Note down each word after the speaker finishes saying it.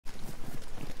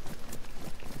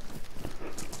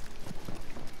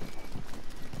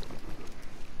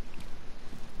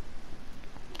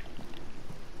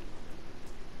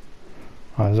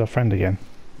Oh, there's our friend again.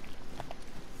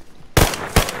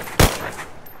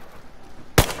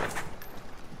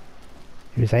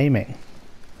 He was aiming.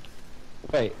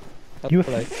 Wait. You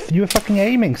were fucking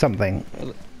aiming something.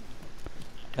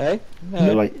 Hey?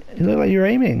 No. It looked like you were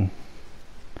aiming.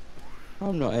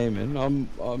 I'm not aiming.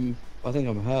 I think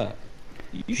I'm hurt.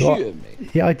 You What? shoot at me?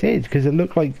 Yeah, I did, because it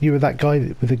looked like you were that guy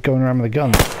with it going around with a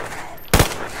gun.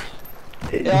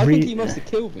 Yeah, I think he must have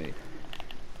killed me.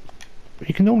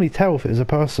 You can normally tell if it was a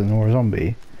person or a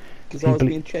zombie. Because I was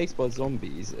being chased by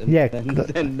zombies, and yeah,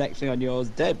 then next thing I knew I was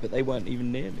dead, but they weren't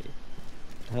even near me.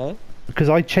 Huh? Because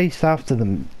I chased after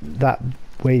them, that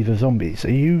wave of zombies.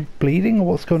 Are you bleeding or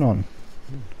what's going on?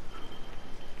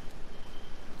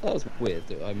 That was weird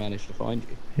that I managed to find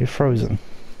you. You're frozen.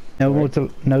 No,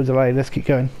 right. No delay, let's keep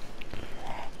going.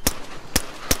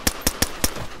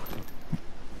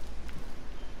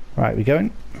 Right, we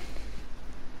going?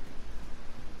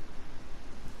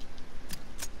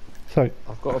 So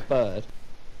I've got a bird.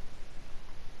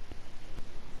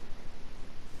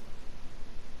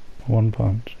 One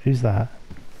punch. Who's that?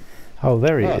 Oh,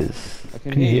 there he is. I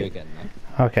can hear you again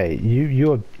now. Okay,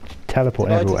 you're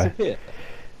teleporting everywhere. Disappear?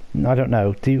 I don't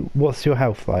know. What's your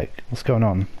health like? What's going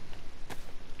on?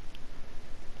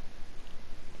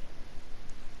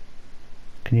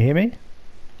 Can you hear me?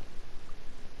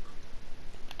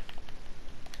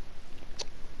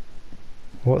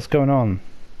 What's going on?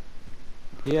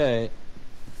 Yeah.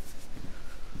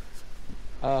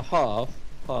 Half.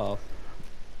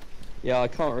 Yeah, I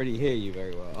can't really hear you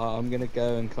very well. I'm gonna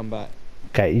go and come back.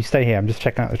 Okay, you stay here. I'm just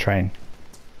checking out the train.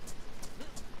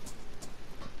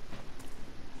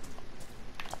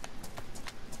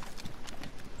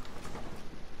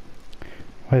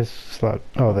 Where's Slug?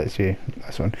 Oh, that's you.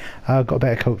 That's one. I've got a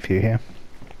better coat for you here.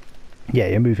 Yeah,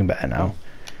 you're moving better now.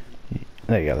 Oh.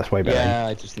 There you go. That's way better. Yeah,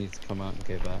 I just need to come out and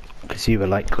go back. Because you were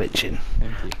like glitching.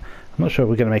 Thank you. I'm not sure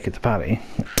we're going to make it to Pally.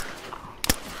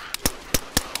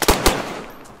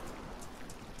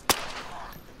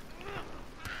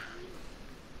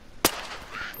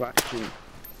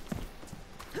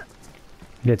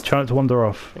 Yeah, try not to wander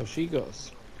off. Oh, she got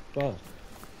spud.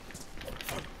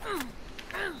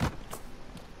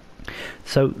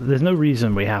 So there's no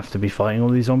reason we have to be fighting all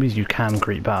these zombies. You can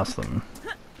creep past them.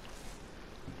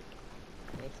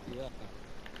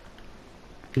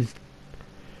 He's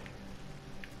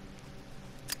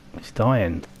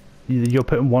dying. You're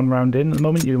putting one round in at the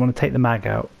moment. You want to take the mag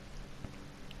out.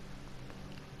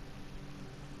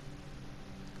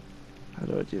 How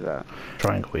do I do that?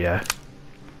 Triangle, yeah.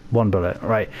 One bullet.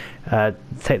 Right.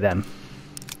 Take them.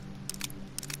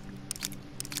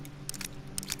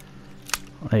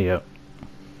 There you go.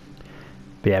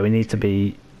 But yeah, we need to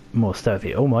be more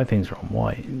stealthy. Oh, my things are on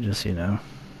white, just so you know.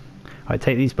 Alright,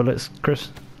 take these bullets, Chris.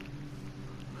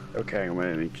 Okay,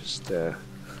 let me just put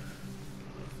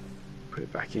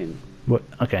it back in. What?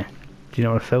 Okay. Do you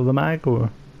know how to fill the mag,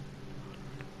 or?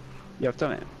 Yeah, I've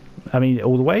done it. I mean,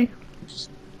 all the way?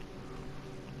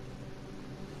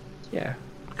 Yeah.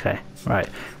 Okay, right.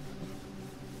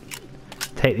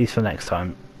 Take these for next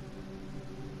time.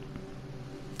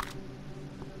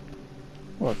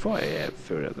 Well, I thought I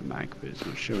filled out the mag, but it's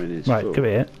not showing it's Right, full. give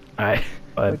it. Alright.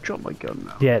 I dropped my gun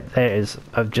now. Yeah, there it is.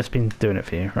 I've just been doing it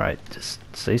for you. Right, just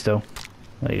stay still.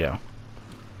 There you go.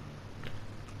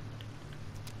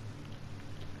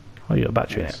 Oh, you got a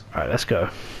battery in it. Alright, let's go.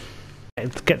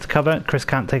 Get to cover. Chris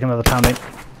can't take another pounding.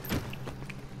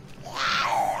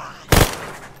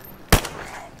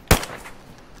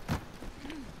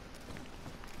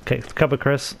 Okay, to cover,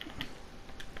 Chris.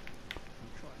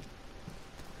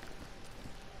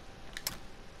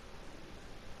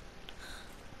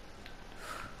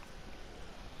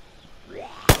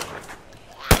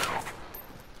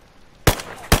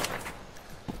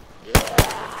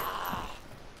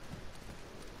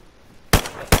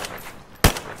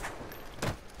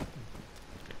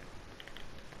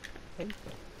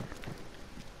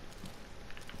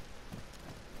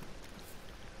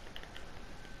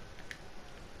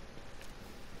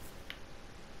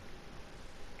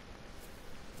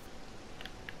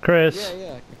 Chris.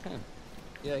 Yeah, I can.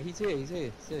 Yeah, he's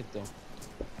here, Dom.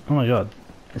 Oh my god,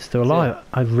 it's still alive.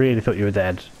 I really thought you were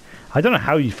dead. I don't know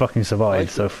how you fucking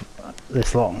survived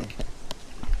this long.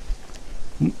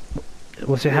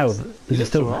 What's your health? Is it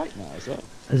still right now as well?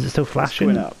 Is it still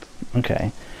flashing? Up.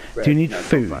 Okay. Red. Do you need No,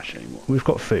 food? Anymore. We've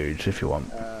got food if you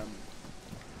want.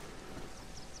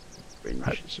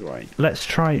 It's alright. Let's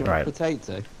try right.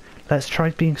 Potato. Let's try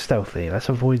being stealthy. Let's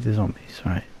avoid the zombies.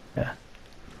 Right. Yeah.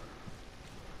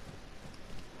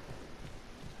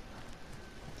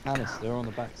 Canister on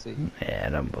the back seat. Yeah,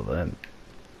 don't bother.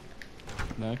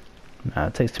 No. No,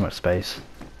 it takes too much space.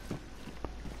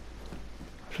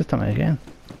 I've just done it again.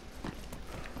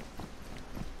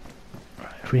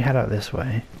 Right, if we head out this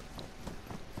way.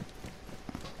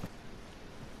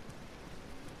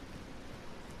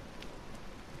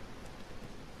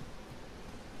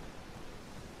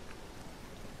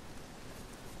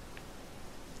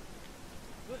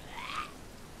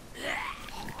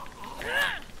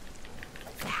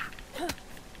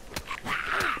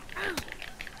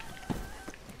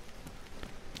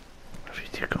 Where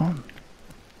have you gone?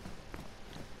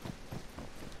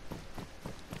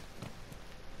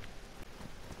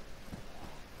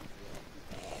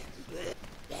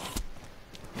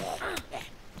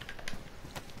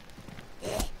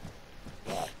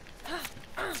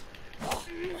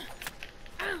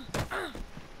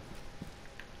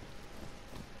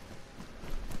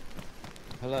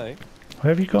 Hello? Where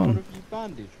have you What gone? have you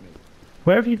bandaged me?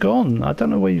 Where have you gone? I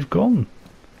don't know where you've gone.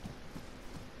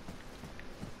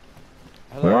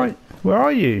 Hello? Where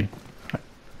are you?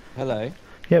 Hello?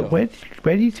 Yeah, Go on.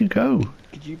 where did you go?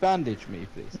 Could you bandage me,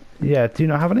 please? Yeah, do you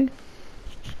not have any?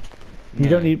 You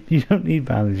No. don't need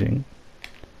bandaging.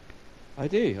 I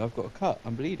do. I've got a cut.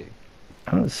 I'm bleeding.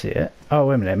 I don't see it. Oh,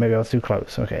 wait a minute. Maybe I was too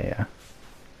close. Okay, yeah.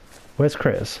 Where's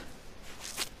Chris?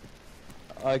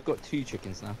 I've got 2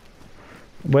 chickens now.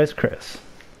 Where's Chris?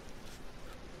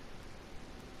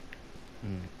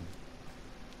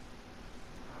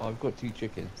 I've got 2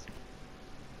 chickens.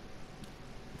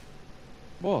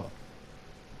 What?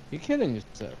 You're killing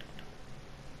yourself.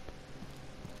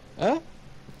 Huh?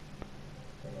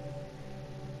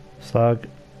 Slug.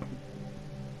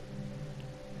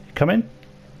 Come in.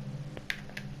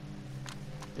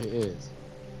 It is.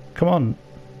 Come on.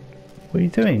 What are you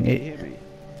doing? Can you hear me?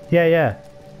 Yeah, yeah.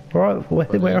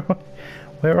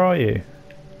 Where are you?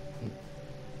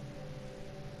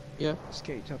 Yeah.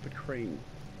 Escaped up a crane.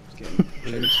 You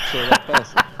need to kill that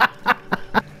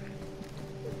person.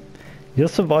 Your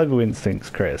survival instincts,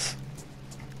 Chris.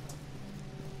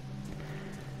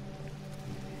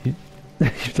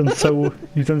 You've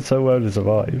done so well to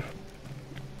survive.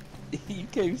 You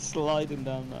came sliding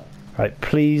down that. Right,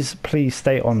 please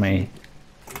stay on me.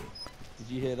 Did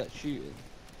you hear that shooting?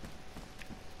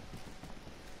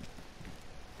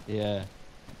 Yeah.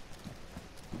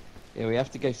 Yeah, we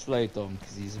have to go slow, Dom,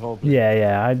 because he's hobbling.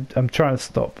 Yeah, I'm trying to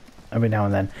stop every now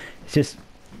and then. It's just,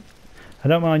 I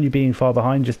don't mind you being far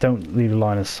behind, just don't leave a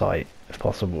line of sight if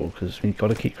possible, because we've got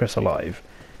to keep Chris alive.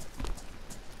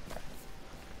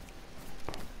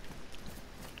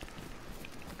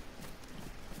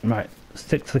 Right,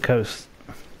 stick to the coast.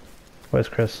 Where's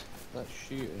Chris? That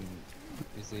shooting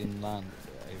is inland.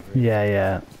 Over here. Yeah,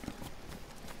 yeah.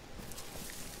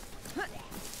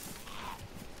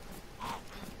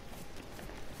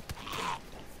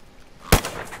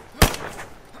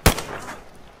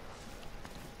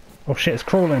 Oh shit, it's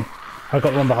crawling. I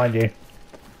got one behind you.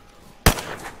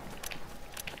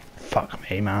 Fuck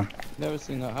me, man. Never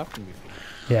seen that happen before.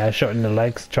 Yeah, I shot it in the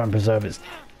legs, try and preserve its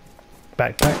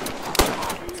backpack.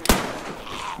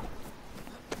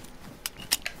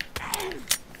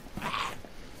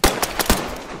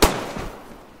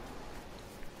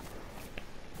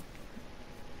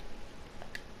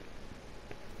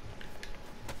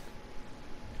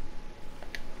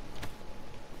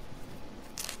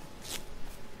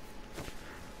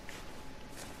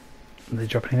 Did they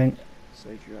drop anything?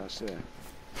 Save your ass there.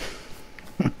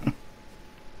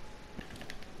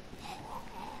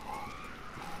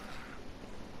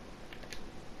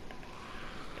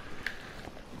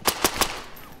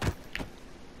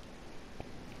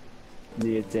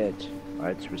 Near dead. I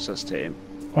had to resuscitate him.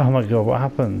 Oh my god, what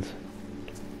happened?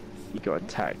 He got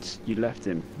attacked. You left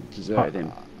him. Deserted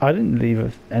him. I didn't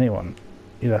leave anyone.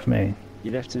 You left me.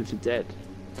 You left him for dead.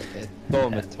 Yeah,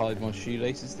 Dom had tied my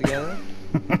shoelaces together.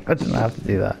 I didn't have to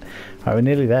do that. Alright, we're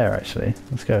nearly there actually.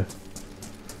 Let's go.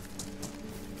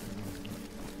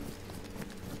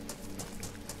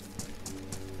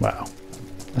 Wow.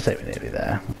 I say we're nearly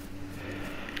there.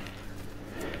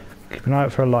 Keep an eye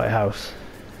out for a lighthouse.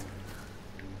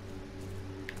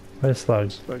 Where's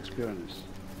Slugs? Slugs, be honest.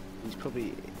 He's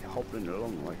probably hobbling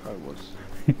along like I was.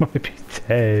 He might be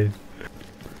dead.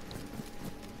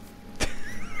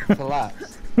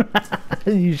 Collapsed.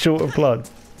 You short of blood?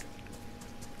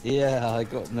 Yeah, I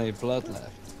got no blood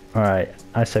left. Alright,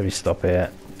 I say we stop here.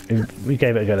 We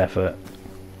gave it a good effort.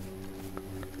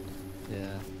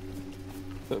 Yeah.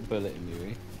 Put a bullet in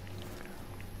you,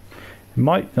 It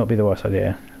might not be the worst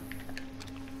idea.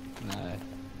 No,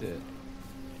 do it.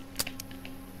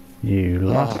 You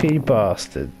lucky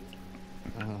bastard.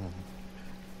 Oh.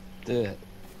 Do it.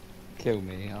 Kill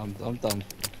me. I'm done.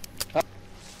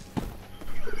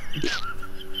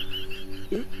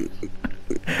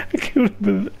 I killed killed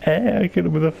him with air. I killed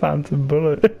him with a phantom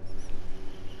bullet.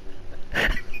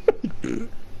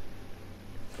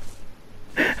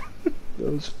 That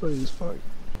was funny as fuck.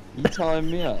 You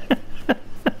tying me up?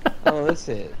 Oh, that's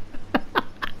it.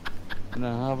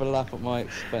 No, have a laugh at my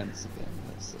expense again.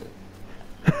 That's it.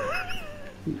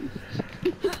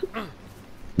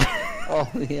 Oh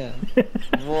yeah.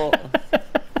 What?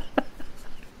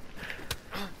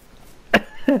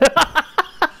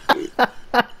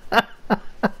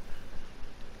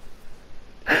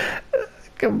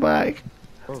 Come back.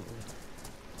 Oh.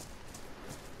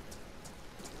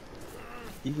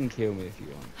 You can kill me if you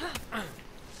want.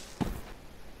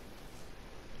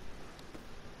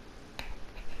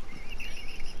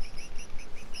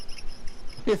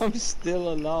 I'm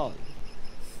still alive.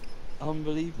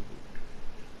 Unbelievable.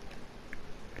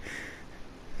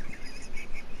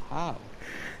 How?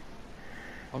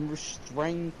 I'm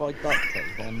restrained by duct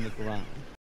tape on the ground.